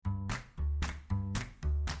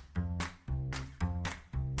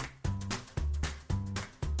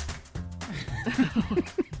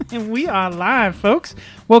And we are live, folks.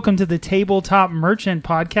 Welcome to the Tabletop Merchant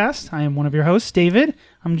Podcast. I am one of your hosts, David.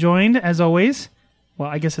 I'm joined, as always, well,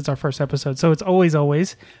 I guess it's our first episode, so it's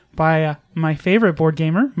always, by my favorite board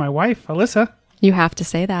gamer, my wife, Alyssa. You have to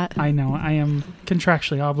say that. I know, I am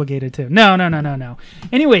contractually obligated to. No.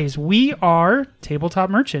 Anyways, we are Tabletop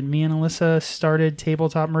Merchant. Me and Alyssa started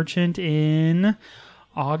Tabletop Merchant in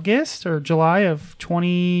August or July of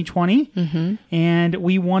 2020. Mm-hmm. And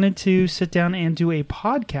we wanted to sit down and do a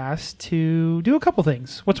podcast to do a couple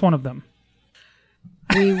things. What's one of them?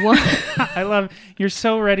 I love, you're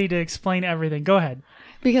so ready to explain everything. Go ahead.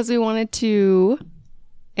 Because we wanted to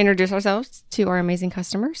introduce ourselves to our amazing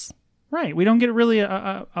customers. Right. We don't get really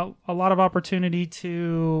a lot of opportunity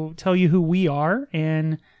to tell you who we are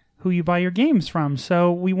and who you buy your games from.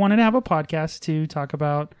 So we wanted to have a podcast to talk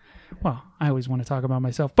about, well, I always want to talk about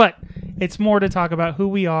myself, but it's more to talk about who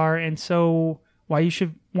we are and so why you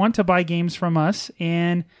should want to buy games from us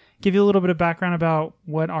and give you a little bit of background about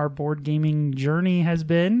what our board gaming journey has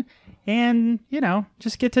been and, you know,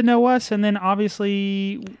 just get to know us. And then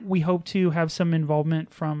obviously we hope to have some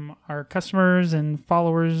involvement from our customers and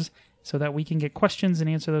followers so that we can get questions and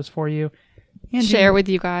answer those for you. And share with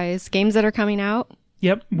you guys games that are coming out.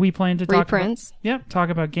 Yep, we plan to reprints. Talk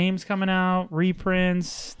about games coming out,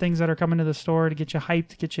 reprints, things that are coming to the store to get you hyped,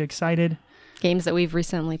 to get you excited. Games that we've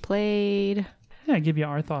recently played. Yeah, give you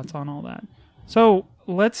our thoughts on all that. So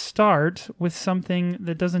let's start with something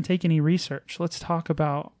that doesn't take any research. Let's talk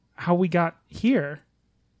about how we got here.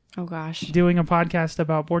 Oh, gosh. Doing a podcast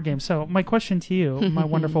about board games. So my question to you, my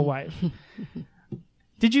wonderful wife,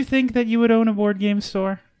 did you think that you would own a board game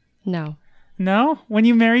store? No. No? When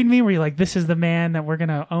you married me, were you like, this is the man that we're going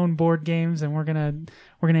to own board games and we're going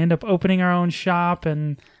to end up opening our own shop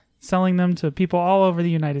and selling them to people all over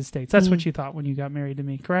the United States? That's what you thought when you got married to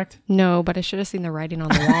me, correct? No, but I should have seen the writing on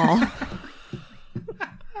the wall.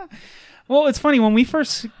 Well, it's funny. When we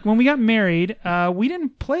got married, we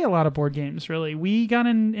didn't play a lot of board games, really. We got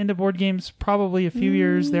into board games probably a few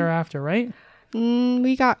years thereafter, right?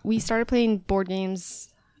 We started playing board games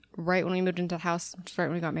right when we moved into the house, just right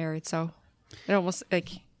when we got married, so it almost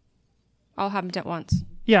all happened at once.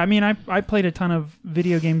 Yeah, I mean, I played a ton of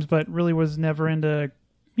video games, but really was never into,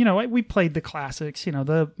 you know, we played the classics, you know,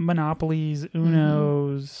 the Monopolies,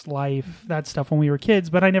 Unos, Life, that stuff when we were kids,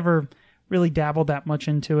 but I never really dabbled that much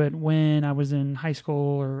into it when I was in high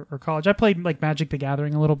school or college. I played like Magic the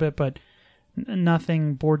Gathering a little bit, but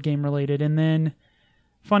nothing board game related. And then,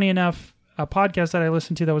 funny enough, a podcast that I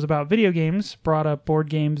listened to that was about video games brought up board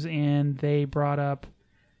games, and they brought up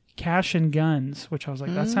Cash and Guns, which I was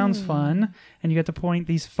like, that sounds fun. And you get to point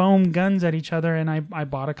these foam guns at each other, and I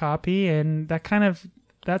bought a copy, and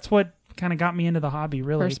that's what kind of got me into the hobby,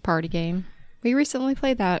 really. First party game. We recently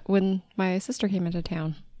played that when my sister came into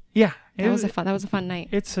town. Yeah. That was a fun night.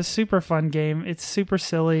 It's a super fun game. It's super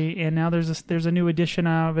silly, and now there's a new edition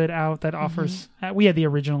of it out that offers... we had the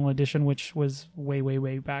original edition, which was way, way,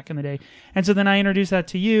 way back in the day. And so then I introduced that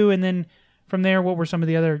to you, and then from there, what were some of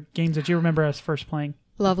the other games that you remember us first playing?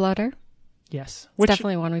 Love Letter. Yes. It's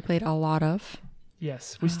definitely one we played a lot of.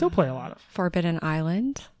 Yes, we still play a lot of. Forbidden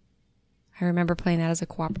Island. I remember playing that as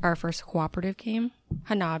our first cooperative game.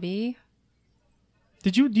 Hanabi.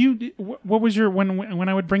 What was your, when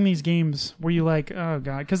I would bring these games, were you like, oh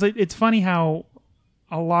God? Because it's funny how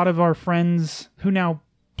a lot of our friends who now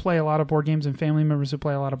play a lot of board games and family members who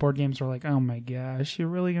play a lot of board games are like, oh my gosh, you're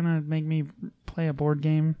really going to make me play a board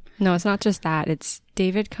game? No, it's not just that. It's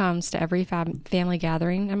David comes to every family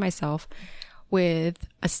gathering and myself with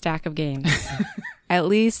a stack of games. At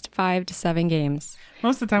least 5 to 7 games.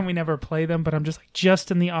 Most of the time we never play them, but I'm just like, just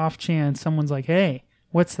in the off chance someone's like, hey,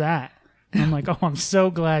 what's that? And I'm like, oh, I'm so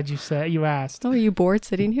glad you asked. Oh, are you bored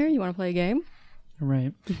sitting here? You want to play a game?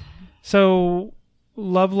 Right. So,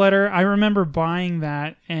 Love Letter, I remember buying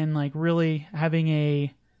that and like really having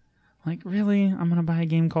I'm going to buy a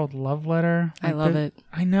game called Love Letter. I love it.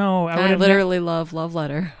 I know. I literally love Love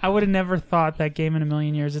Letter. I would have never thought that game in a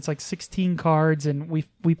million years. It's like 16 cards, and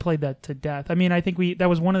we played that to death. I mean, I think that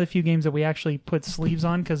was one of the few games that we actually put sleeves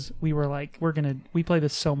on because we were like, we play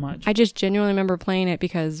this so much. I just genuinely remember playing it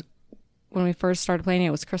because when we first started playing it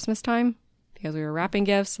was Christmas time because we were wrapping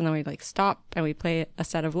gifts, and then we'd like stop and we'd play a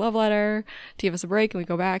set of Love Letter to give us a break, and we'd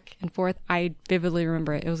go back and forth. I vividly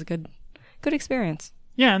remember it. It was a good experience.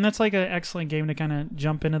 Yeah, and that's like an excellent game to kind of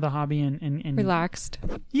jump into the hobby and relaxed.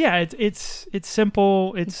 Yeah, it's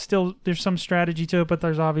simple. It's still, there's some strategy to it, but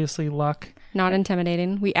there's obviously luck. Not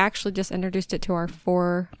intimidating. We actually just introduced it to our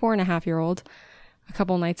 4.5-year-old a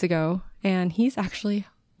couple nights ago, and he's actually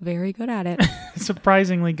very good at it.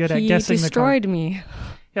 Surprisingly good at guessing the card. He destroyed me.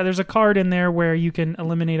 Yeah, there's a card in there where you can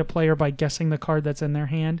eliminate a player by guessing the card that's in their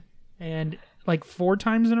hand. And like 4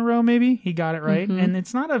 times in a row, maybe, he got it right. And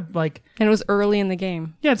it's not a, like... And it was early in the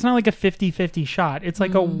game. Yeah, it's not like a 50-50 shot. It's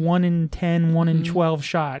like a 1 in 10, 1 in 12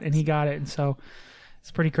 shot, and he got it. And so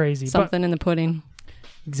it's pretty crazy. Something in the pudding.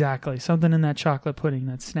 Exactly. Something in that chocolate pudding,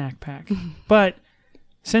 that snack pack. But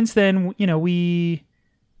since then, you know, we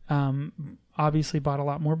obviously bought a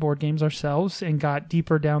lot more board games ourselves and got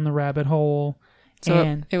deeper down the rabbit hole.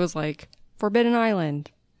 So it was like Forbidden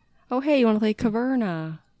Island. Oh, hey, you want to play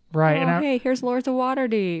Caverna? Right. Oh, hey, here's Lords of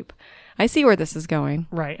Waterdeep. I see where this is going.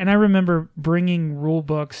 Right. And I remember bringing rule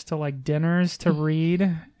books to like dinners to read.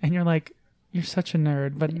 And you're like, you're such a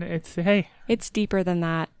nerd. But it's, hey. It's deeper than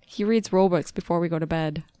that. He reads rule books before we go to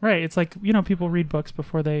bed. Right. It's like, you know, people read books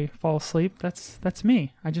before they fall asleep. That's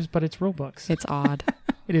me. But it's rule books. It's odd.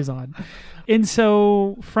 It is odd. And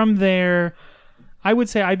so from there, I would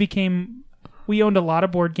say we owned a lot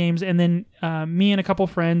of board games, and then me and a couple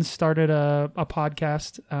friends started a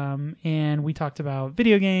podcast, and we talked about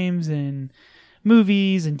video games and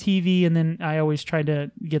movies and TV, and then I always tried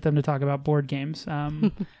to get them to talk about board games,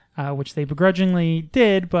 which they begrudgingly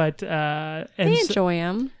did, but... they enjoy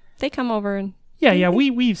them. They come over and... Yeah,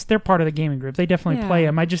 they're part of the gaming group. They definitely play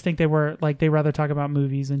them. I just think they rather talk about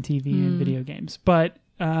movies and TV and video games. But,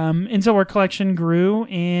 and so our collection grew,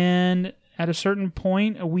 and... At a certain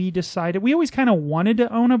point, we decided... We always kind of wanted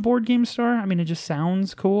to own a board game store. I mean, it just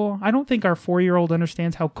sounds cool. I don't think our 4-year-old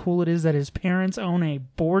understands how cool it is that his parents own a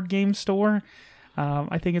board game store.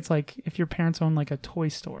 I think it's like if your parents own like a toy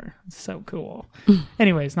store. It's so cool.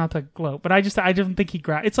 Anyways, not to gloat, but I don't think he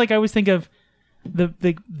It's like I always think of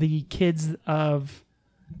the kids of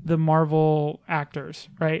the Marvel actors,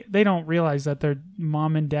 right? They don't realize that their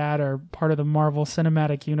mom and dad are part of the Marvel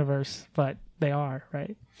Cinematic Universe, but they are,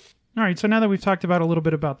 right? All right, so now that we've talked about a little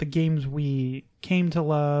bit about the games we came to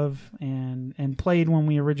love and played when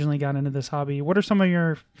we originally got into this hobby, what are some of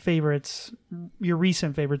your favorites, your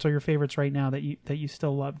recent favorites, or your favorites right now that you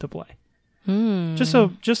still love to play? Just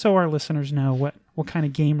so our listeners know what kind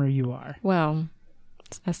of gamer you are. Well,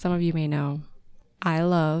 as some of you may know, I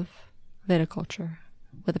love viticulture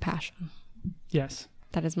with a passion. Yes,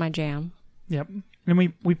 that is my jam. Yep. And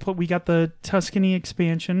we got the Tuscany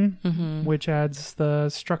expansion, which adds the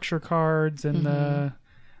structure cards and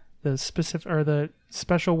the specific or the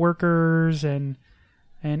special workers and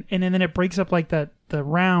then it breaks up like that the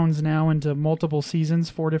rounds now into multiple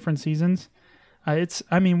seasons, 4 different seasons.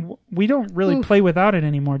 We don't really play without it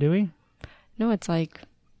anymore, do we? No, it's like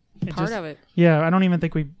part of it. Yeah, I don't even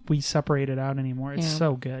think we separate it out anymore. It's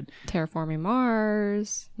so good. Terraforming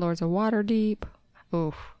Mars, Lords of Waterdeep.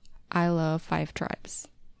 Oof. I love 5 Tribes.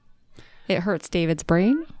 It hurts David's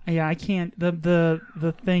brain. Yeah, I can't. The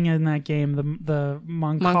thing in that game, the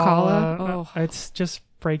Mancala, it's just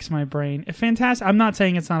breaks my brain. Fantastic. I'm not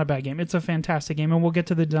saying it's not a bad game. It's a fantastic game, and we'll get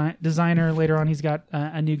to the designer later on. He's got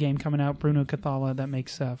a new game coming out, Bruno Cathala, that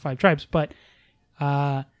makes 5 Tribes. But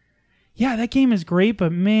yeah, that game is great.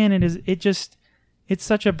 But man, it's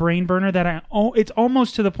such a brain burner that it's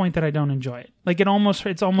almost to the point that I don't enjoy it. Like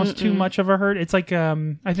it's almost too much of a hurt. It's like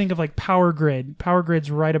I think of like Power Grid. Power Grid's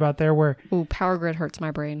right about there where Power Grid hurts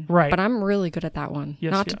my brain. Right. But I'm really good at that one.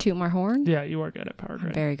 Yes, Not to toot my horn. Yeah, you are good at Power Grid.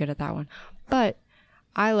 I'm very good at that one. But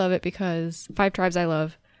I love it because 5 Tribes I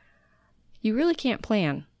love. You really can't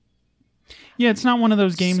plan. Yeah, it's not one of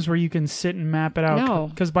those games where you can sit and map it out. No.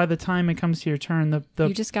 Because by the time it comes to your turn,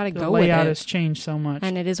 you just got to go with it. The layout has changed so much.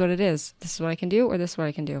 And it is what it is. This is what I can do, or this is what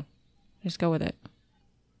I can do. Just go with it.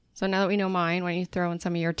 So now that we know mine, why don't you throw in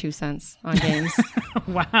some of your 2 cents on games?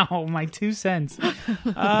 Wow, my 2 cents.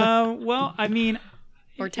 Well, I mean...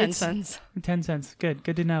 Or 10 cents. 10 cents. Good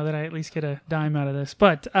to know that I at least get a dime out of this.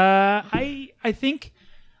 But I think...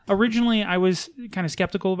 Originally, I was kind of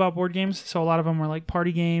skeptical about board games, so a lot of them were like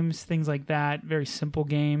party games, things like that, very simple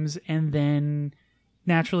games, and then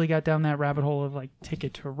naturally got down that rabbit hole of like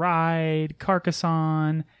Ticket to Ride,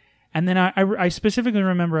 Carcassonne, and then I specifically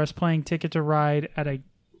remember us playing Ticket to Ride at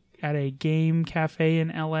a game cafe in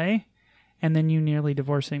LA, and then you nearly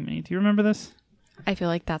divorcing me. Do you remember this? I feel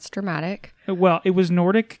like that's dramatic. Well, it was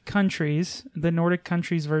Nordic Countries, the Nordic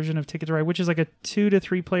Countries version of Ticket to Ride, which is like a 2 to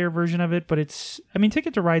 3 player version of it. But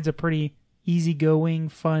Ticket to Ride's a pretty easygoing,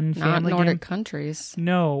 fun family Not Nordic game. Countries.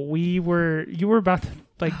 No, you were about to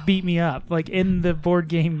like beat me up, like in the board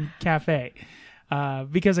game cafe,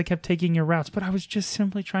 because I kept taking your routes. But I was just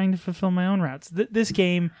simply trying to fulfill my own routes. This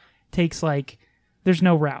game takes there's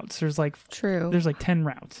no routes. There's like 10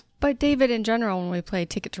 routes. But David, in general, when we play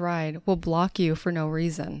Ticket to Ride, will block you for no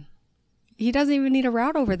reason. he doesn't even need a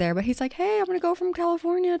route over there, but he's like, hey, I'm going to go from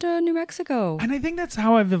California to New Mexico. And I think that's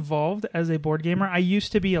how I've evolved as a board gamer. I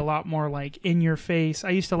used to be a lot more like in your face. I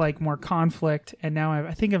used to like more conflict, and now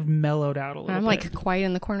I think I've mellowed out a little I'm bit. like quiet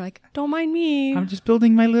in the corner, like, don't mind me. I'm just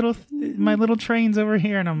building my little trains over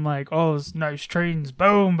here, and I'm like, oh, it's nice trains,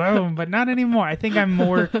 boom, boom. But not anymore. I think I'm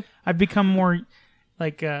more. I've become more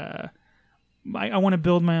like. I want to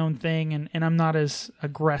build my own thing, and I'm not as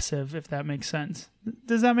aggressive, if that makes sense.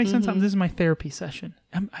 Does that make sense? This is my therapy session.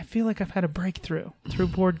 I feel like I've had a breakthrough through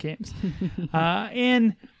board games.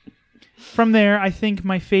 And from there, I think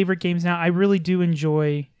my favorite games now, I really do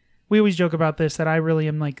enjoy... We always joke about this, that I really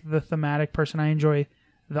am like the thematic person. I enjoy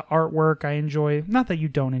the artwork. I enjoy... Not that you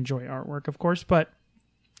don't enjoy artwork, of course, but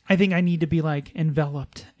I think I need to be like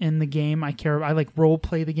enveloped in the game. I like role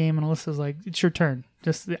play the game, and Alyssa's like, it's your turn.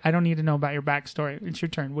 I don't need to know about your backstory. It's your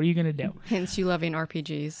turn. What are you going to do? Hence you loving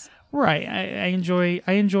RPGs. Right. I enjoy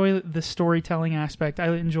the storytelling aspect.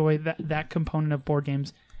 I enjoy that component of board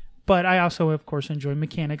games. But I also, of course, enjoy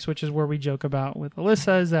mechanics, which is where we joke about with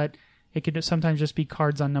Alyssa, is that it could sometimes just be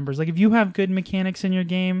cards on numbers. Like if you have good mechanics in your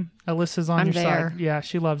game, Alyssa's on your side. Yeah,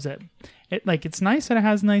 she loves it. It's nice that it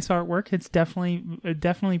has nice artwork. It's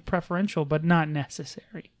definitely preferential, but not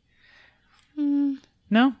necessary.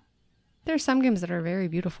 No? There's some games that are very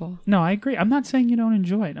beautiful. No, I agree. I'm not saying you don't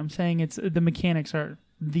enjoy it. I'm saying the mechanics are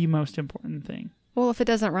the most important thing. Well, if it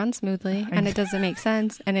doesn't run smoothly and it doesn't make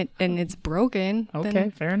sense and it's broken. Okay,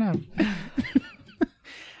 then... fair enough.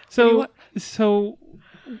 So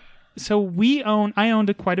I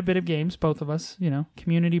owned quite a bit of games, both of us,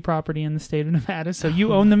 community property in the state of Nevada. So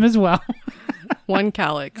you own them as well. One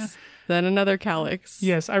Calyx, then another Calyx.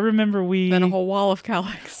 Yes, I remember then a whole wall of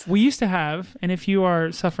Calyx. We used to have, and if you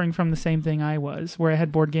are suffering from the same thing I was, where I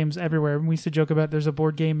had board games everywhere, we used to joke about there's a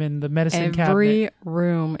board game in the medicine cabinet. Every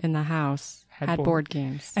room in the house had board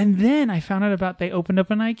games. And then I found out they opened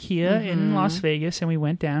up an IKEA in Las Vegas, and we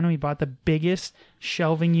went down and we bought the biggest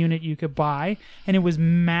shelving unit you could buy, and it was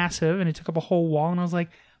massive, and it took up a whole wall, and I was like,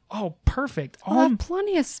 oh, perfect. I'll have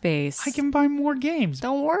plenty of space. I can buy more games.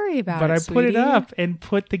 Don't worry about it, But I sweetie. put it up and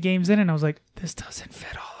put the games in, and I was like, this doesn't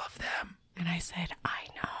fit all of them. And I said, I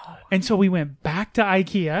know. And so we went back to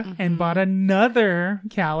IKEA and bought another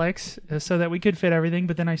Calyx so that we could fit everything,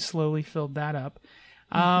 but then I slowly filled that up.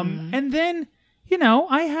 And then,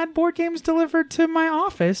 I had board games delivered to my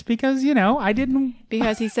office because, I didn't...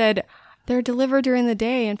 Because he said... They're delivered during the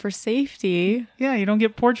day, and for safety. Yeah, you don't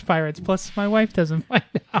get porch pirates. Plus, my wife doesn't find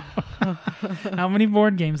out how many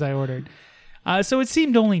board games I ordered. So it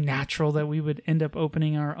seemed only natural that we would end up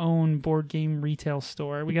opening our own board game retail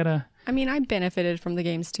store. I benefited from the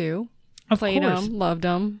games too. Played them, loved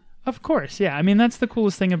them. Of course, yeah. That's the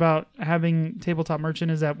coolest thing about having Tabletop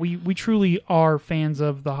Merchant is that we truly are fans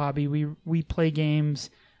of the hobby. We play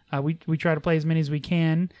games. We try to play as many as we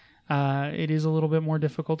can. It is a little bit more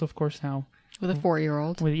difficult, of course, now. With a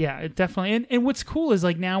 4-year-old. Yeah, it definitely. And what's cool is,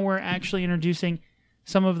 now we're actually introducing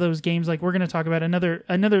some of those games. We're going to talk about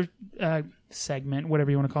another segment, whatever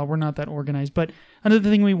you want to call it. We're not that organized. But another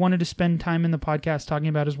thing we wanted to spend time in the podcast talking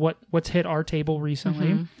about is what's hit our table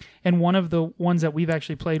recently. And one of the ones that we've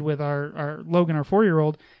actually played with our Logan, our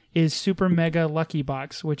 4-year-old, is Super Mega Lucky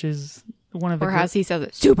Box, which is one of the... Or as he says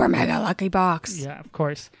it, Super Mega Lucky Box. Yeah, of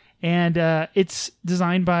course. And it's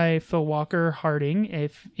designed by Phil Walker Harding.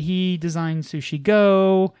 If he designed Sushi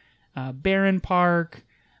Go, Baron Park,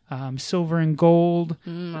 Silver and Gold.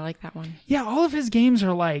 I like that one. Yeah, all of his games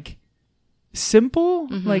are simple,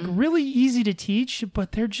 really easy to teach,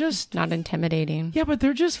 but they're just not intimidating. Yeah, but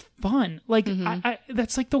they're just fun. I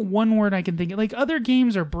that's the one word I can think of. Other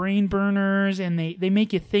games are brain burners and they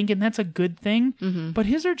make you think, and that's a good thing. But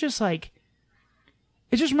his are just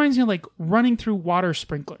it just reminds me of running through water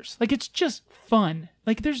sprinklers. It's just fun.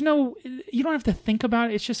 You don't have to think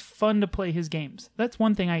about it. It's just fun to play his games. That's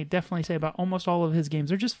one thing I definitely say about almost all of his games.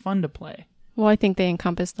 They're just fun to play. Well, I think they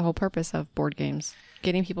encompass the whole purpose of board games.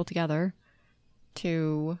 Getting people together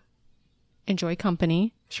to enjoy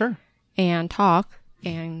company. Sure. And talk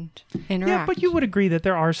and interact. Yeah, but you would agree that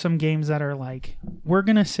there are some games that are we're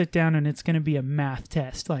going to sit down and it's going to be a math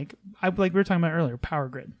test. Like we were talking about earlier, Power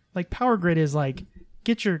Grid. Power Grid is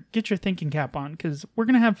get your thinking cap on because we're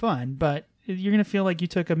going to have fun, but you're going to feel like you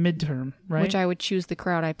took a midterm, right? Which I would choose the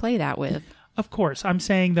crowd I play that with. Of course. I'm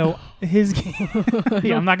saying, though, his game...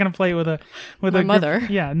 yeah, I'm not going to play it with my mother.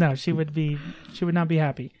 Yeah, no, she would not be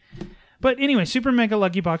happy. But anyway, Super Mega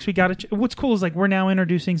Lucky Box, we got it. What's cool is we're now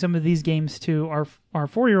introducing some of these games to our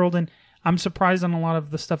 4-year-old, and I'm surprised on a lot of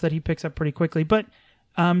the stuff that he picks up pretty quickly. But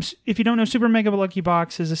if you don't know, Super Mega Lucky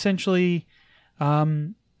Box is essentially...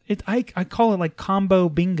 I call it like combo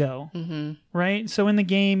bingo, right? So in the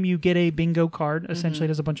game, you get a bingo card. Essentially, it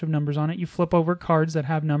has a bunch of numbers on it. You flip over cards that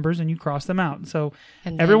have numbers and you cross them out. So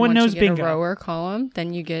And everyone then knows once you get bingo. a row or column,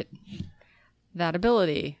 then you get that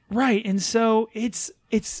ability. Right. And so it's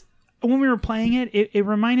when we were playing it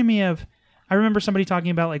reminded me of, I remember somebody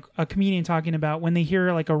talking about, like a comedian talking about when they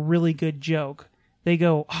hear like a really good joke, they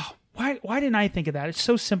go, oh, why didn't I think of that? It's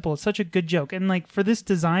so simple. It's such a good joke. And like for this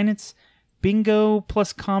design, it's bingo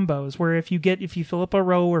plus combos, where if you fill up a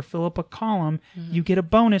row or fill up a column, you get a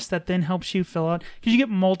bonus that then helps you fill out, because you get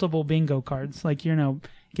multiple bingo cards, like, you know,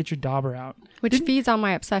 get your dauber out. Which feeds on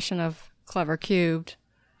my obsession of Clever Cubed.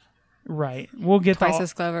 Right. We'll get Twice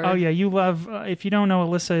as clever. Oh yeah, you love. If you don't know,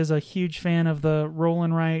 Alyssa is a huge fan of the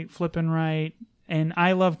rolling right, flipping right, and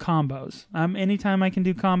I love combos. Anytime I can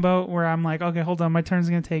do combo, where I'm like, okay, hold on, my turn's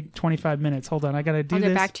gonna take 25 minutes. Hold on, I gotta do I'll this.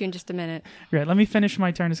 get back to you in just a minute. Right. Let me finish my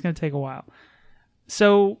turn. It's gonna take a while.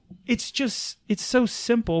 So it's so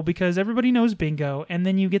simple because everybody knows bingo, and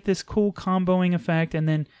then you get this cool comboing effect, and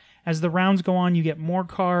then as the rounds go on, you get more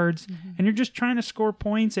cards, and you're just trying to score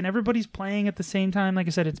points, and everybody's playing at the same time. Like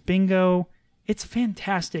I said, it's bingo. It's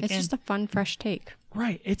fantastic. It's just a fun, fresh take.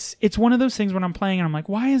 Right. It's one of those things when I'm playing and I'm like,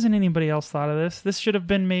 why hasn't anybody else thought of this? This should have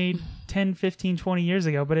been made 10, 15, 20 years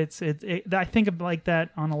ago, but I think of like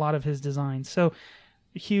that on a lot of his designs. So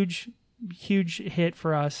huge hit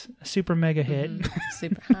for us, a super mega hit.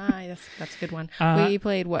 Super high. That's a good one. We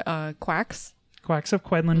played Quacks. Quacks of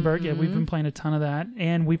Quedlinburg. Yeah, we've been playing a ton of that,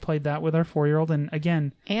 and we played that with our 4-year-old, and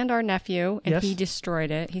again, and our nephew, and yes. he destroyed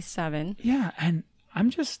it. He's 7. Yeah, and I'm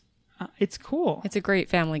just, it's cool. It's a great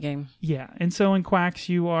family game. Yeah, and so in Quacks,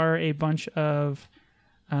 you are a bunch of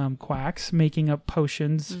quacks making up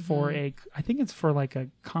potions for I think it's for like a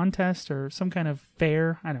contest or some kind of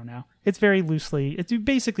fair. I don't know. It's very loosely. It's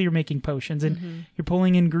basically you're making potions, and you're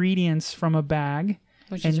pulling ingredients from a bag.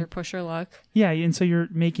 Which is your push your luck. Yeah, and so you're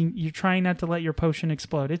trying not to let your potion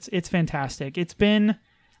explode. It's fantastic. It's been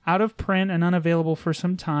out of print and unavailable for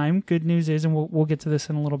some time. Good news is, and we'll get to this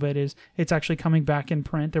in a little bit, is it's actually coming back in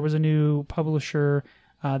print. There was a new publisher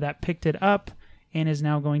that picked it up and is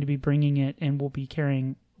now going to be bringing it, and will be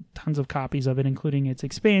carrying tons of copies of it, including its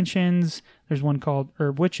expansions. There's one called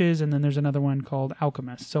Herb Witches, and then there's another one called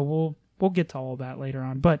Alchemist. So we'll get to all of that later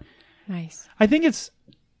on. But nice. I think it's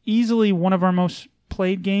easily one of our most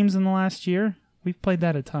played games in the last year. We've played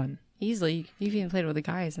that a ton. Easily. You've even played with the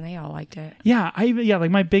guys and they all liked it. Yeah, like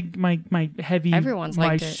my heavy, everyone's my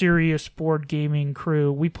liked it. serious board gaming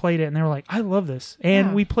crew, we played it and they were like, I love this.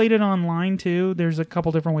 And we played it online too. There's a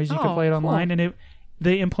couple different ways you could play it online, and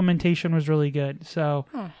the implementation was really good. So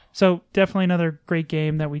definitely another great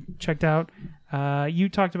game that we checked out. You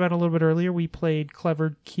talked about a little bit earlier. We played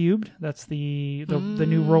Clever Cubed. That's the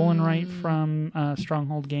new roll and write from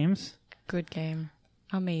Stronghold Games. Good game.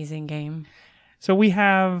 Amazing game. So we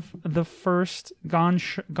have the first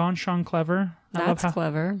Gonshon Clever. That's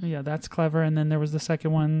clever. Yeah, that's clever. And then there was the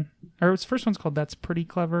second one, or the first one's called That's Pretty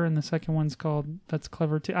Clever, and the second one's called That's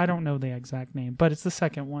Clever Too. I don't know the exact name, but it's the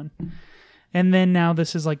second one. And then now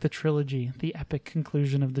this is like the trilogy, the epic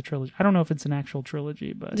conclusion of the trilogy. I don't know if it's an actual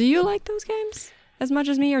trilogy, but... Do you like those games as much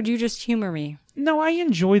as me, or do you just humor me? No, I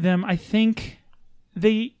enjoy them. I think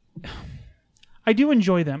I do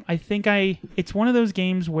enjoy them. I think it's one of those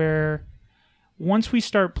games where once we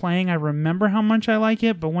start playing, I remember how much I like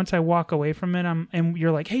it, but once I walk away from it, and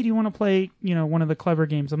you're like, hey, do you want to play, one of the Clever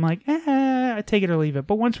games? I'm like, I take it or leave it.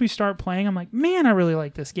 But once we start playing, I'm like, man, I really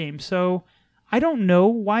like this game. So I don't know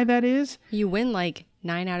why that is. You win like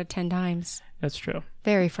 9 out of 10 times. That's true.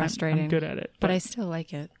 Very frustrating. I'm good at it. But I still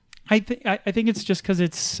like it. I think it's just because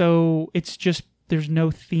there's no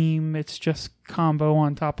theme. It's just combo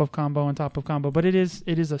on top of combo on top of combo. But it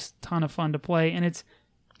is a ton of fun to play, and it's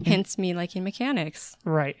hence me liking mechanics.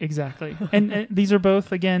 Right, exactly. and these are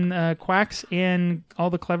both, again, Quacks, and all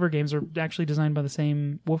the Clever games are actually designed by the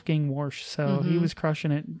same Wolfgang Warsch. So he was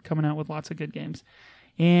crushing it, coming out with lots of good games.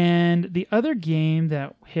 And the other game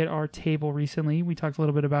that hit our table recently, we talked a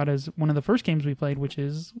little bit about as one of the first games we played, which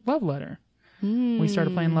is Love Letter. We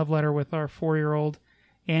started playing Love Letter with our 4-year-old,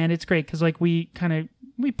 and it's great because we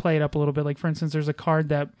play it up a little bit. Like, for instance, there's a card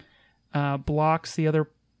that blocks the other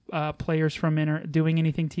players from doing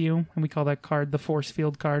anything to you, and we call that card the Force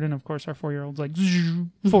Field card. And of course, our 4-year-old's like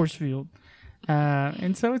Force Field,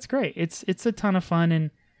 and so it's great. It's a ton of fun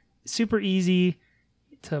and super easy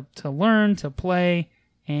to learn, to play,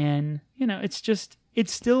 and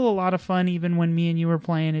it's still a lot of fun even when me and you were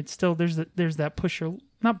playing. It's still there's that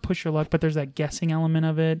not push your luck, but there's that guessing element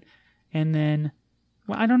of it, and then.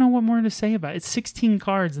 Well, I don't know what more to say about it. It's 16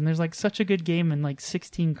 cards, and there's like such a good game in like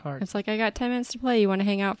 16 cards. It's like, I got 10 minutes to play. You want to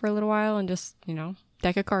hang out for a little while and just,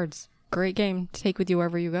 deck of cards. Great game to take with you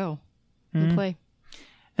wherever you go and play.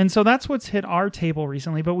 And so that's what's hit our table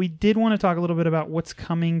recently, but we did want to talk a little bit about what's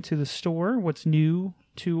coming to the store, what's new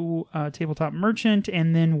to Tabletop Merchant,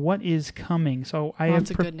 and then what is coming. So I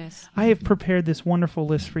have prepared this wonderful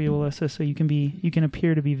list for you, Alyssa, so you can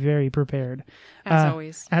appear to be very prepared. As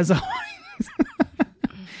always. As always.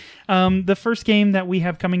 The first game that we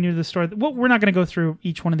have coming to the store, well, we're not going to go through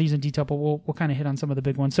each one of these in detail, but we'll kind of hit on some of the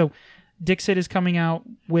big ones. So Dixit is coming out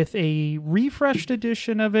with a refreshed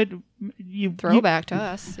edition of it. Throwback to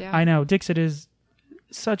us, yeah. I know. Dixit is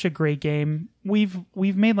such a great game. We've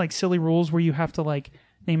made like silly rules where you have to like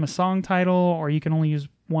name a song title or you can only use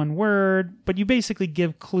one word, but you basically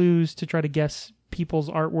give clues to try to guess people's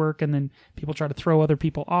artwork, and then people try to throw other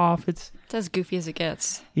people off. It's as goofy as it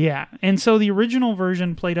gets. Yeah. And so the original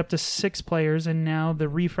version played up to 6 players, and now the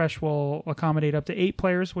refresh will accommodate up to 8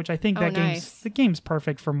 players, which I think the game's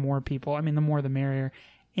perfect for more people. I mean, the more the merrier.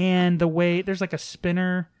 And the way there's like a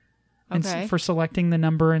spinner for selecting the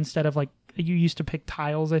number instead of like you used to pick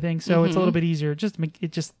tiles, I think. So it's a little bit easier. It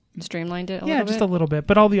just streamlined it a little bit. Yeah, just a little bit.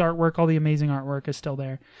 But all the artwork, all the amazing artwork is still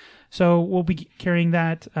there. So we'll be carrying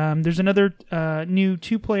that. There's another new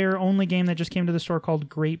 2-player only game that just came to the store called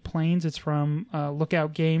Great Plains. It's from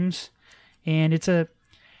Lookout Games, and I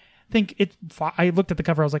looked at the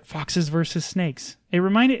cover. I was like, Foxes versus Snakes. It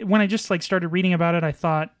reminded, when I just like started reading about it, I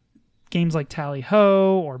thought games like Tally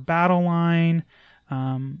Ho or Battle Line,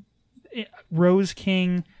 Rose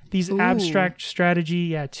King. These abstract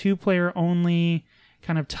strategy, 2-player only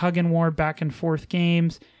kind of tug and war back and forth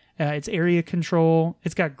games. It's area control.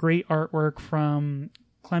 It's got great artwork from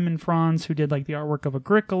Clement Franz, who did like the artwork of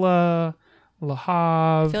Agricola, Le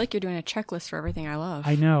Havre. I feel like you're doing a checklist for everything I love.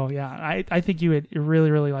 I know, yeah. I think you would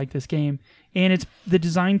really, really like this game. And it's the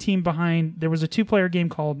design team behind, there was a 2-player game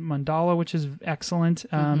called Mandala, which is excellent.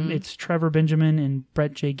 It's Trevor Benjamin and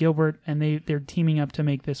Brett J. Gilbert, and they're teaming up to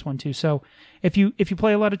make this one too. So if you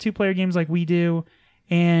play a lot of 2-player games like we do,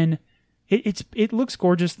 and it looks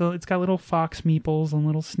gorgeous though. It's got little fox meeples and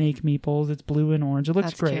little snake meeples. It's blue and orange. It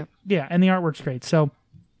looks great. Cute. Yeah, and the artwork's great. So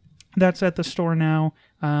that's at the store now.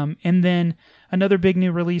 And then another big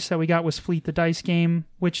new release that we got was Fleet the Dice game,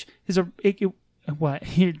 which is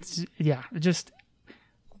just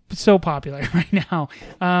so popular right now.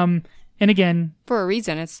 And again, for a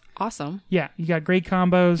reason, it's awesome. Yeah, you got great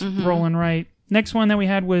combos, rolling right. Next one that we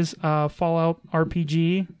had was Fallout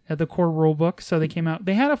RPG at the core rulebook. So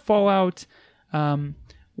they had a Fallout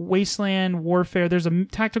Wasteland Warfare. There's a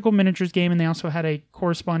tactical miniatures game, and they also had a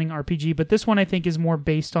corresponding RPG. But this one I think is more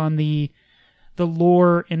based on the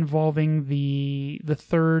lore involving the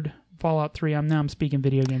third Fallout 3. I'm speaking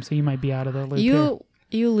video games, so you might be out of the loop here.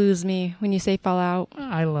 You lose me when you say Fallout.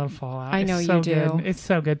 I love Fallout. I know you do. Good. It's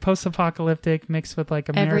so good. Post-apocalyptic mixed with like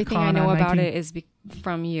Americana. Everything I know about it is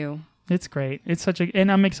from you. It's great. It's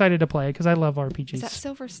and I'm excited to play it because I love RPGs. Is that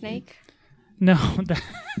Silver Snake? No,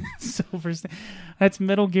 Silver Snake. That's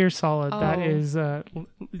Metal Gear Solid. That is,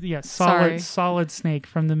 Solid Snake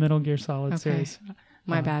from the Metal Gear Solid series.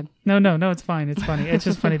 My bad. No, it's fine. It's funny. It's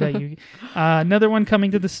just funny that you. Another one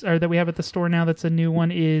coming to that we have at the store now. That's a new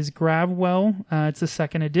one is Gravwell. It's the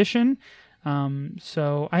 2nd edition.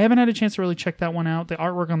 So I haven't had a chance to really check that one out. The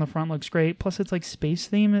artwork on the front looks great. Plus, it's like space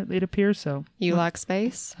theme. It appears so. You like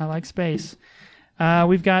space? I like space.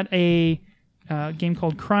 We've got a game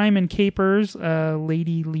called Crime and Capers.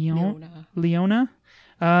 Lady Leona.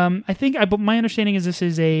 I think. My understanding is this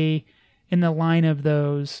is in the line of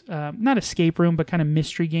those not escape room, but kind of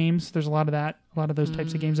mystery games. There's a lot of those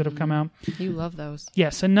types of games that have come out. You love those.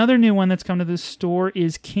 Yes, another new one that's come to the store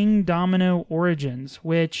is King Domino Origins,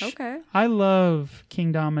 which I love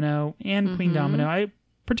King Domino and Queen Domino. I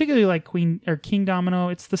particularly like King Domino.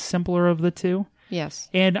 It's the simpler of the two. Yes.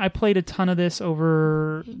 And I played a ton of this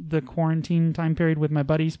over the quarantine time period with my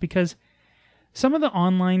buddies because some of the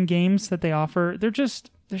online games that they offer, they're just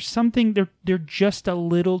a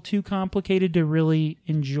little too complicated to really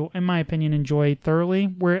enjoy, in my opinion, enjoy thoroughly.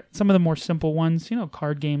 Where some of the more simple ones,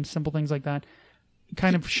 card games, simple things like that,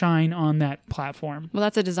 kind of shine on that platform. Well,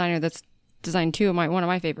 that's a designer that's designed one of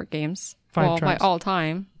my favorite games. Five Tribes. My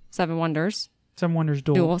all-time, Seven Wonders. Seven Wonders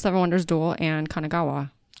Duel. Seven Wonders Duel, and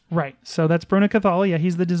Kanagawa. Right. So that's Bruno Cathala. Yeah,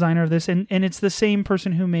 he's the designer of this. And it's the same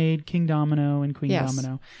person who made King Domino and Queen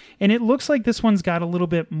Domino. And it looks like this one's got a little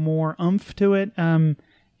bit more oomph to it.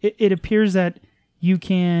 It appears that you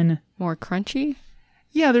can... More crunchy?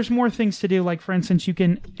 Yeah, there's more things to do. Like, for instance, you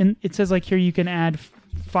can... And it says, like, here you can add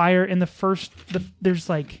fire in there's,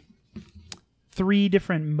 like, 3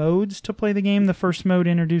 different modes to play the game. The first mode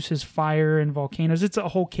introduces fire and volcanoes. It's a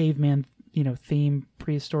whole caveman, theme,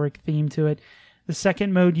 prehistoric theme to it. The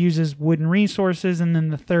second mode uses wooden resources, and then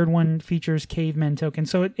the third one features cavemen tokens.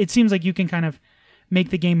 So it seems like you can kind of make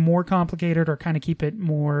the game more complicated or kind of keep it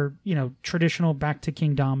more, traditional, back to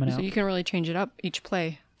King Domino. So you can really change it up each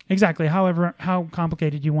play. Exactly. However, how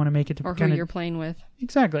complicated you want to make it to or who you're playing with.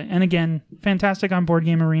 Exactly. And again, fantastic on Board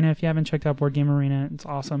Game Arena. If you haven't checked out Board Game Arena, it's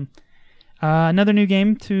awesome. Another new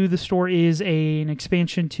game to the store is an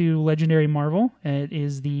expansion to Legendary Marvel. It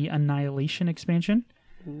is the Annihilation expansion.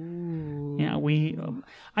 Ooh. Yeah,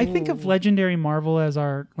 I think of Legendary Marvel as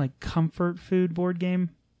our like comfort food board game.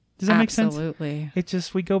 Does that make sense? Absolutely. It's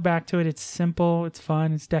just, we go back to it. It's simple. It's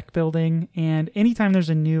fun. It's deck building. And anytime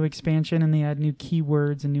there's a new expansion and they add new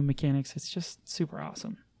keywords and new mechanics, it's just super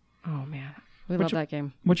awesome. Oh man, we love that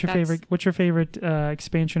game. What's your favorite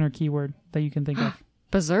expansion or keyword that you can think of?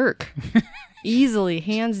 Berserk. Easily,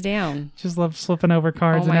 hands down. Just love slipping over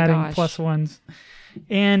cards and adding +1s.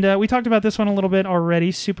 And we talked about this one a little bit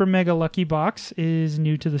already. Super Mega Lucky Box is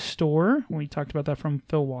new to the store. We talked about that from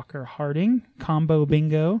Phil Walker Harding. Combo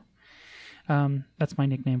Bingo. That's my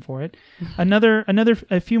nickname for it.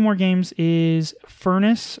 A few more games is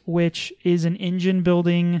Furnace, which is an engine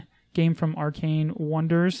building game from Arcane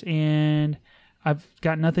Wonders, and I've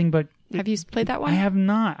got nothing but... Have you played that one? I have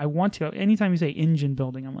not. I want to. Anytime you say engine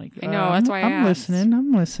building, I'm like... I know, that's why I'm listening.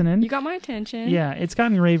 I'm listening. You got my attention. Yeah, it's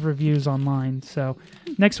gotten rave reviews online. So,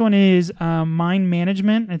 next one is Mine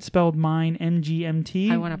Management. It's spelled Mine,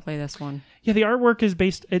 MGMT. I want to play this one. Yeah, the artwork is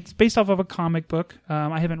based off of a comic book.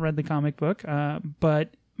 I haven't read the comic book, but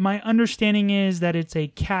my understanding is that it's a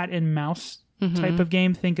cat and mouse type of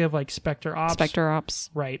game. Think of like Spectre Ops. Spectre Ops.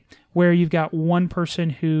 Right. Where you've got one person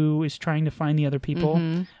who is trying to find the other people.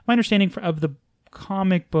 My understanding of the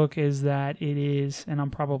comic book is that it is, and I'm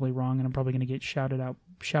probably wrong, and I'm probably going to get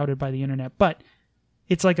shouted by the internet, but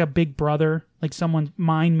it's like a big brother, like someone's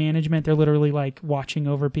mind management. They're literally like watching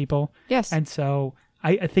over people. Yes. And so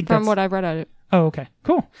I think from what I've read at it. Oh, okay.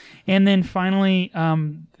 Cool. And then finally,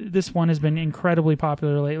 this one has been incredibly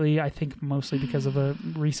popular lately, I think mostly because of a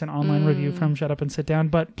recent online review from Shut Up and Sit Down,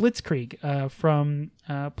 but Blitzkrieg from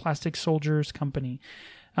Plastic Soldiers Company.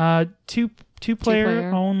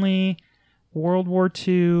 Two-player only World War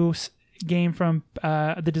II game from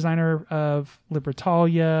the designer of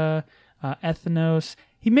Libertalia, Ethnos.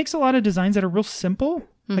 He makes a lot of designs that are real simple.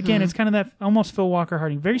 Again, it's kind of that almost Phil Walker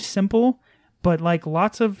Harding. Very simple, but like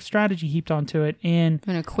lots of strategy heaped onto it, and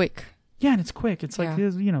a quick. Yeah, and it's quick. It's like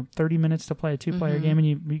 30 minutes to play a two-player game, and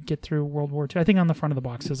you get through World War II. I think on the front of the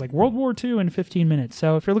box is like World War II in 15 minutes.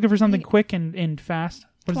 So if you're looking for something quick and fast,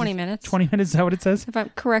 20 minutes. 20 minutes, is that what it says? If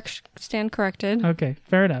I'm stand corrected. Okay,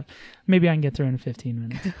 fair enough. Maybe I can get through in 15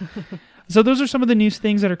 minutes. So those are some of the new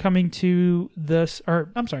things that are coming to this,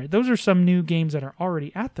 or I'm sorry, those are some new games that are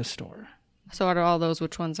already at the store. So out of all those,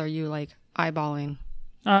 which ones are you like eyeballing?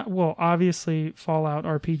 Well, obviously Fallout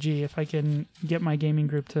RPG, if I can get my gaming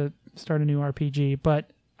group to start a new RPG.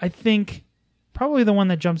 But I think probably the one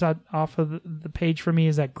that jumps out off of the page for me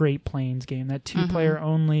is that Great Plains game, that two-player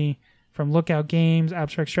only from Lookout Games,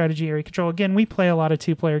 Abstract Strategy, Area Control. Again, we play a lot of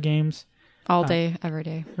two-player games. All day, every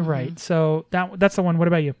day. Right. So that's the one. What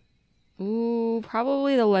about you? Ooh,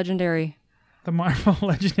 probably the Legendary. The Marvel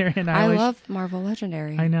Legendary Annihilation. I love Marvel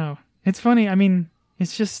Legendary. I know. It's funny. I mean,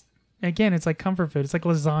 it's just... Again, it's like comfort food. It's like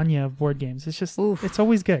lasagna of board games. It's just, It's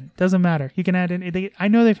always good. Doesn't matter. You can add in. I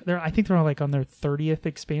know I think they're all like on their 30th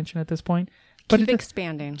expansion at this point. But keep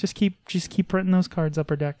expanding. Just keep printing those cards,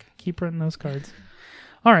 Upper Deck. Keep printing those cards.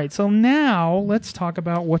 All right. So now let's talk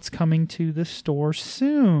about what's coming to the store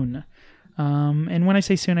soon. And when I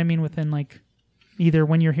say soon, I mean within like either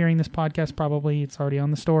when you're hearing this podcast, probably it's already on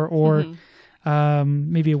the store, or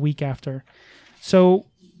maybe a week after. So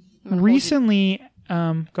recently.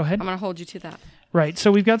 Go ahead. I'm going to hold you to that. Right.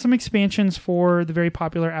 So we've got some expansions for the very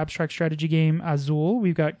popular abstract strategy game Azul.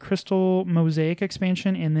 We've got Crystal Mosaic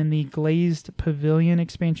expansion, and then the Glazed Pavilion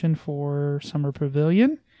expansion for Summer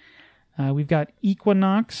Pavilion. We've got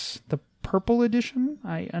Equinox, the purple edition.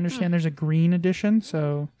 I understand there's a green edition,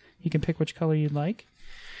 so you can pick which color you'd like.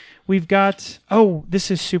 We've got,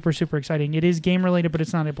 this is super, super exciting. It is game related, but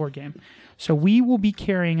it's not a board game. So we will be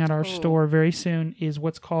carrying at our store very soon is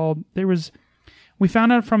what's called, we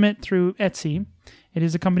found out from it through Etsy. It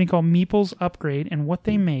is a company called Meeple's Upgrade, and what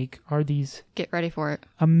they make are these... Get ready for it.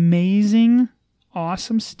 Amazing,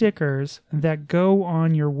 awesome stickers that go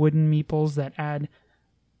on your wooden meeples that add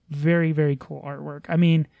very, very cool artwork. I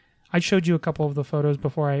mean, I showed you a couple of the photos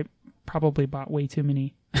before. I probably bought way too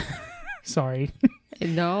many. Sorry.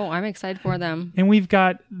 No, I'm excited for them. And we've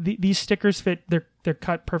got these stickers fit. They're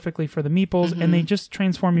cut perfectly for the meeples, and they just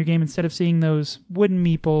transform your game. Instead of seeing those wooden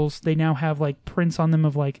meeples, they now have like prints on them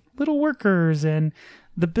of like little workers and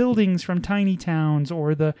the buildings from Tiny Towns,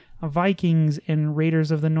 or the Vikings in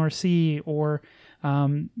Raiders of the North Sea, or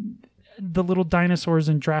the little dinosaurs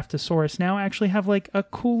in Draftosaurus now actually have like a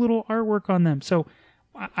cool little artwork on them. So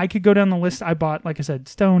I could go down the list. I bought, like I said,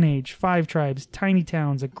 Stone Age, Five Tribes, Tiny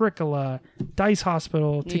Towns, Agricola, Dice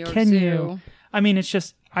Hospital, Tekenyu. I mean, it's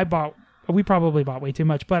just, we probably bought way too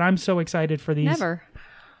much, but I'm so excited for these. Never.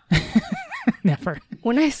 Never.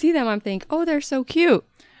 When I see them, I'm thinking, oh, they're so cute.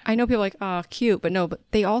 I know people are like, oh, cute, but no, but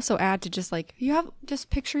they also add to just like, just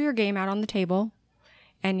picture your game out on the table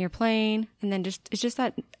and you're playing, and then it's just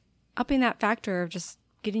that upping that factor of just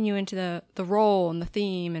getting you into the role and the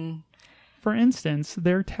theme. And for instance,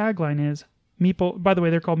 their tagline is Meeple. By the way,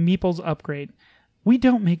 they're called Meeple's Upgrade. We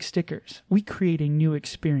don't make stickers. We create a new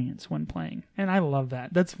experience when playing. And I love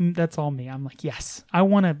that. That's all me. I'm like, yes, I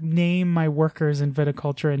want to name my workers in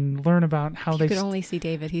viticulture and learn about how they... You could only see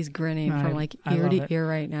David. He's grinning from like ear to ear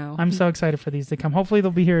right now. I'm so excited for these to come. Hopefully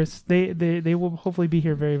they'll be here. They will hopefully be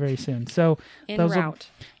here very, very soon. So route.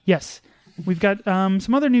 Yes. We've got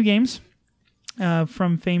some other new games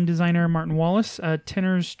from famed designer Martin Wallace.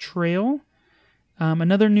 Tinner's Trail.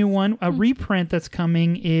 Another new one, a reprint that's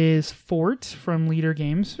coming is Fort from Leader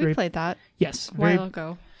Games. We played that. Yes. A while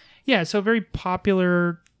ago. Yeah, so very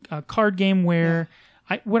popular card game where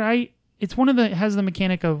it's one of it has the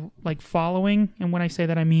mechanic of like following, and when I say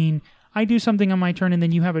that I mean I do something on my turn and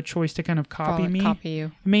then you have a choice to kind of copy me. Copy you.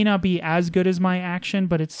 It may not be as good as my action,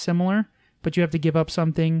 but it's similar, but you have to give up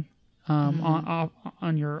something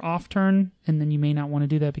on your off turn, and then you may not want to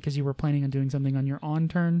do that because you were planning on doing something on your on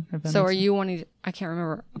turn. So are you wanting to, I can't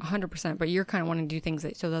remember 100%, but you're kind of wanting to do things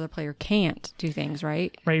so the other player can't do things,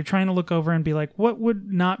 right? Right. You're trying to look over and be like, what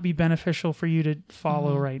would not be beneficial for you to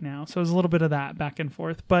follow right now? So there's a little bit of that back and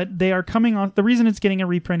forth, but they are coming on. The reason it's getting a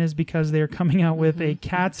reprint is because they're coming out with a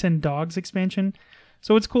cats and dogs expansion.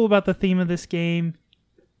 So what's cool about the theme of this game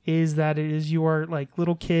is that you are like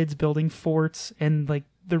little kids building forts, and like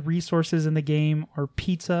the resources in the game are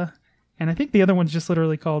pizza, and I think the other one's just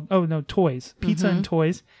literally called toys, pizza and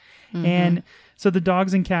toys. And so the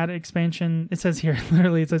dogs and cat expansion, it says here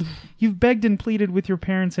literally, it says you've begged and pleaded with your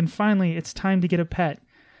parents and finally it's time to get a pet.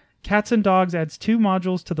 Cats and Dogs adds 2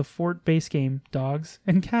 modules to the Fort base game, Dogs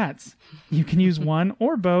and Cats. You can use one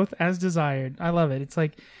or both as desired. I love it. It's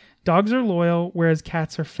like dogs are loyal whereas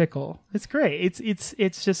cats are fickle. It's great.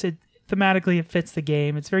 It's just thematically, it fits the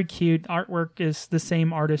game. It's very cute. Artwork is the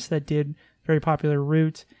same artist that did very popular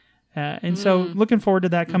Root. And so looking forward to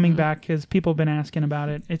that coming back because people have been asking about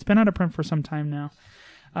it. It's been out of print for some time now.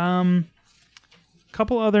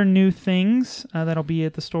 Couple other new things that'll be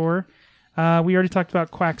at the store. We already talked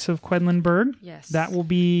about Quacks of Quedlinburg. Yes. That will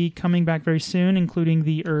be coming back very soon, including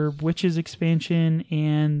the Herb Witches expansion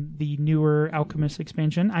and the newer Alchemist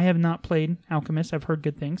expansion. I have not played Alchemist. I've heard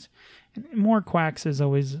good things. More Quacks is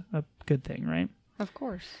always a good thing, right? Of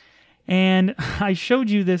course. And I showed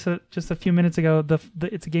you this just a few minutes ago.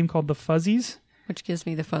 It's a game called The Fuzzies, which gives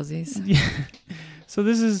me the fuzzies. Yeah. So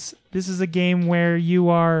this is a game where you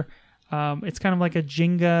are. It's kind of like a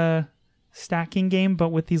Jenga stacking game, but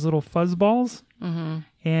with these little fuzz balls,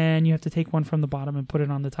 and you have to take one from the bottom and put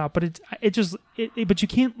it on the top. But but you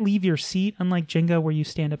can't leave your seat, unlike Jenga, where you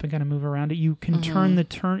stand up and kind of move around it. You can turn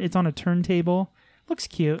It's on a turntable. Looks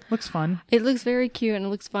cute. Looks fun. It looks very cute and it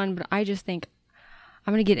looks fun, but I just think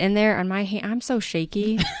I'm going to get in there and my hand, I'm so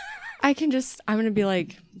shaky. I'm going to be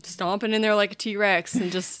like stomping in there like a T-Rex and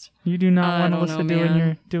just... You do not want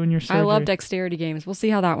to doing your surgery. I love dexterity games. We'll see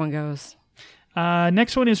how that one goes.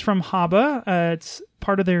 Next one is from Haba. It's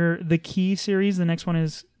part of the Key series. The next one,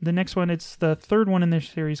 it's the third one in their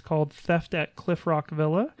series called Theft at Cliff Rock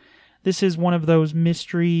Villa. This is one of those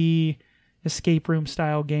mystery escape room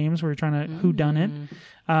style games where you're trying to whodunit.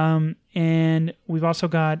 And we've also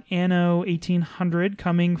got Anno 1800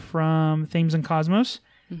 coming from Thames and Cosmos.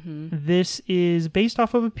 This is based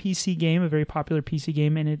off of a PC game, a very popular PC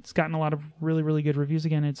game, and it's gotten a lot of really, really good reviews.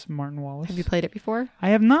 Again, it's Martin Wallace. Have you played it before? I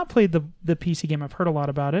have not played the PC game. I've heard a lot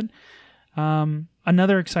about it.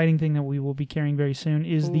 Another exciting thing that we will be carrying very soon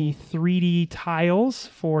is the 3D tiles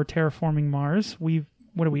for Terraforming Mars. We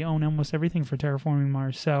own almost everything for Terraforming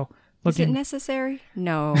Mars. So is it necessary?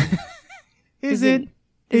 No. Is it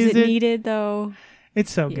needed though? It's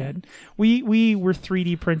so good. We were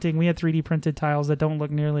 3D printing. We had 3D printed tiles that don't look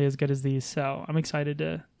nearly as good as these. So I'm excited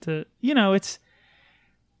to it's.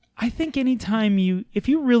 I think anytime if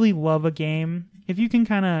you really love a game, if you can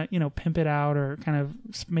kind of pimp it out or kind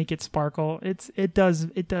of make it sparkle, it does.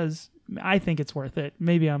 I think it's worth it.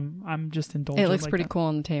 Maybe I'm just indulgent. It looks pretty cool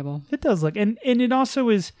on the table. It does look, and it also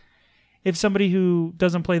is. if somebody who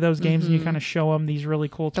doesn't play those games and you kind of show them these really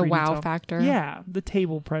cool The 3D wow factor. Yeah, the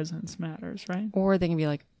table presence matters, right? Or they can be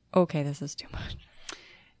like, okay, this is too much.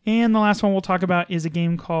 And the last one we'll talk about is a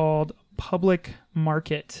game called Public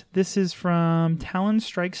Market. This is from Talon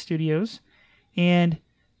Strike Studios. And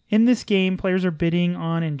in this game, players are bidding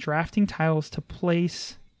on and drafting tiles to play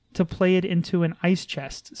it into an ice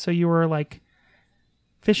chest. So you are like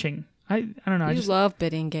fishing. I don't know. You love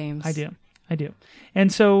bidding games. I do.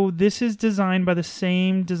 And so this is designed by the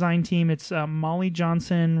same design team. It's Molly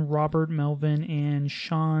Johnson, Robert Melvin, and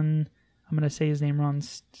Sean, I'm going to say his name wrong,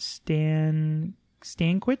 Stanquich.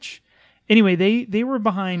 Anyway, they were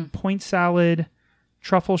behind Point Salad,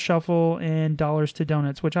 Truffle Shuffle, and Dollars to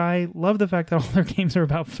Donuts, which I love the fact that all their games are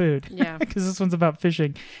about food. Yeah. Because this one's about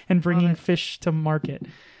fishing and bringing fish to market.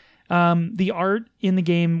 The art in the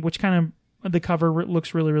game, which kind of the cover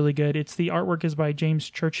looks really, really good. The artwork is by James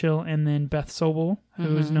Churchill and then Beth Sobel,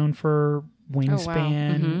 who is known for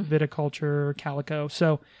Wingspan, Viticulture, Calico.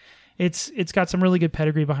 So it's got some really good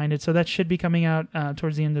pedigree behind it. So that should be coming out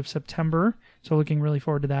towards the end of September. So looking really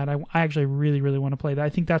forward to that. I actually really, really want to play that. I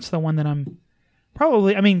think that's the one that I'm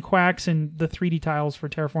probably, Quacks and the 3D tiles for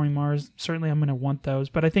Terraforming Mars, certainly I'm going to want those.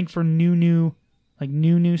 But I think for new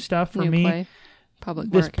stuff for me, play.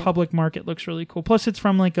 Public Market looks really cool. Plus it's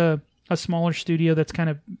from like a smaller studio that's kind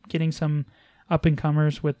of getting some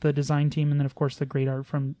up-and-comers with the design team, and then, of course, the great art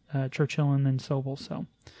from Churchill and then Sobel. So,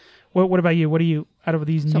 what about you? What are you, out of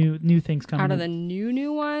these new things coming? Out of the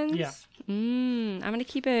new ones? Yeah. I'm going to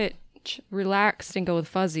keep it relaxed and go with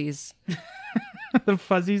fuzzies. The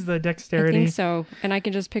fuzzies, the dexterity. I think so. And I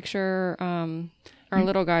can just picture our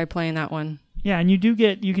little guy playing that one. Yeah, and you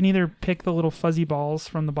can either pick the little fuzzy balls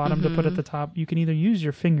from the bottom to put at the top. You can either use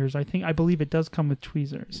your fingers. I believe it does come with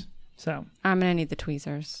tweezers. So I'm going to need the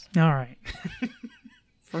tweezers. All right.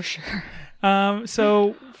 For sure.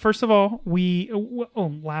 So first of all,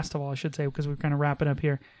 last of all, I should say, because we're kind of wrapping up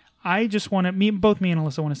here. I just want to, both me and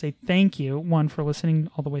Alyssa want to say thank you. One, for listening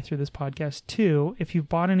all the way through this podcast. Two, if you've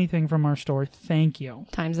bought anything from our store, thank you.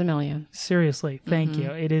 Times a million. Seriously, thank you.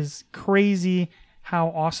 It is crazy how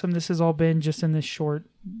awesome this has all been just in this short,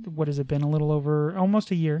 what has it been, a little over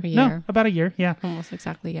almost a year? No, about a year, yeah. Almost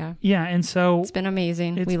exactly, yeah. Yeah, and so... It's been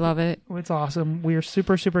amazing. We love it. It's awesome. We are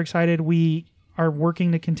super, super excited. We are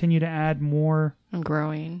working to continue to add more... I'm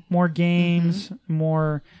growing. More games,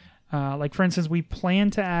 more... like, for instance, we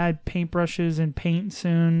plan to add paintbrushes and paint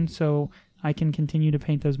soon, so I can continue to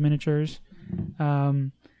paint those miniatures.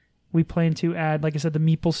 We plan to add, like I said, the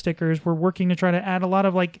Meeple stickers. We're working to try to add a lot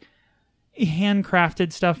of, like...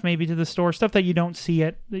 handcrafted stuff maybe to the store, stuff that you don't see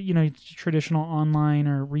at traditional online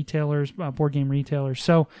or retailers, board game retailers.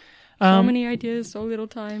 So many ideas, so little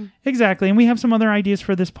time. Exactly. And we have some other ideas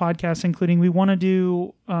for this podcast, including we want to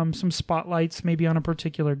do some spotlights maybe on a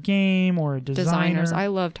particular game or a designer. Designers. I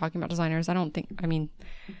love talking about designers.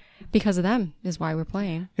 Because of them is why we're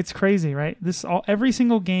playing. It's crazy, right? Every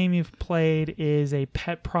single game you've played is a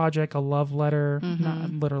pet project, a love letter,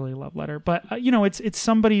 not literally a love letter, but it's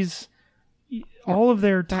somebody's, all of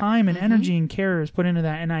their time and energy and care is put into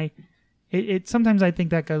that. And sometimes I think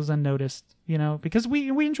that goes unnoticed, because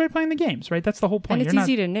we enjoy playing the games, right? That's the whole point. And it's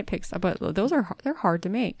easy to nitpick stuff, but they're hard to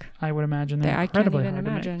make. I would imagine they're incredibly hard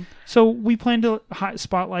to make. So we plan to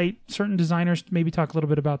spotlight certain designers, maybe talk a little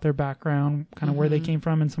bit about their background, kind of where they came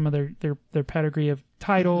from and some of their pedigree of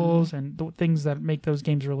titles and the things that make those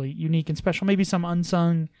games really unique and special. Maybe some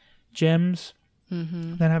unsung gems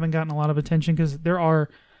that haven't gotten a lot of attention, because there are,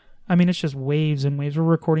 it's just waves and waves. We're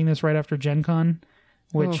recording this right after Gen Con,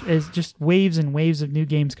 which is just waves and waves of new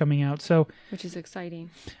games coming out. So, which is exciting.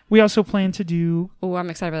 We also plan to do... Oh, I'm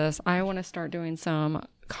excited about this. I want to start doing some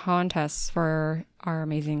contests for our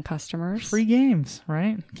amazing customers. Free games,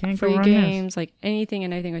 right? Can't Free go wrong games, like anything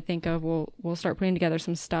and everything I think of. We'll start putting together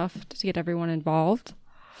some stuff to get everyone involved.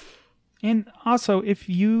 And also, if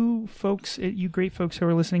you great folks who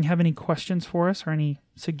are listening, have any questions for us or any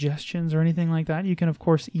suggestions or anything like that, you can, of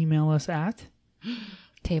course, email us at...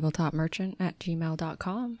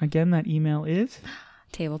 tabletopmerchant@gmail.com. Again, that email is...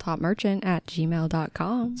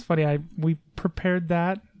 tabletopmerchant@gmail.com. It's funny, we prepared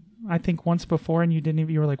that, I think, once before, and you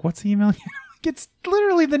were like, what's the email? It's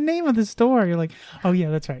literally the name of the store. You're like, oh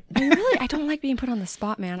yeah, that's right. I don't like being put on the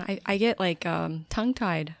spot, man. I get like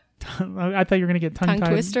tongue-tied. I thought you were going to get tongue-tied.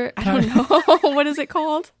 Tongue twister? I don't know. What is it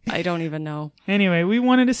called? I don't even know. Anyway, we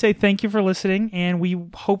wanted to say thank you for listening, and we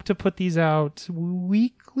hope to put these out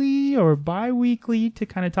weekly or bi-weekly to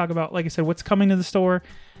kind of talk about, like I said, what's coming to the store,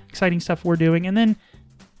 exciting stuff we're doing, and then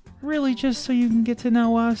really just so you can get to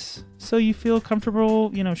know us, so you feel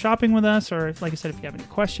comfortable, shopping with us, or like I said, if you have any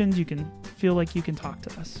questions, you can feel like you can talk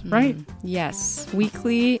to us, right? Yes.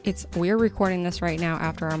 Weekly. We're recording this right now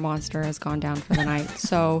after our monster has gone down for the night.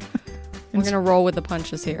 So we're going to roll with the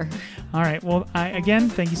punches here. All right. Well, again,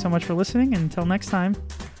 thank you so much for listening. And until next time.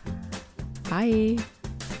 Bye.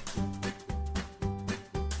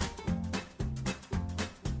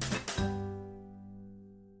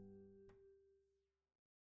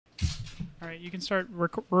 All right. You can start.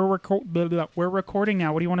 We're recording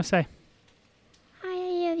now. What do you want to say?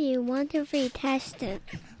 I love you. 1, 2, 3, test it.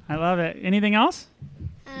 I love it. Anything else?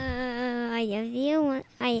 I love you.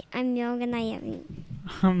 I'm Logan. I love you.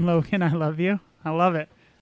 I'm Logan. I love you. I love it.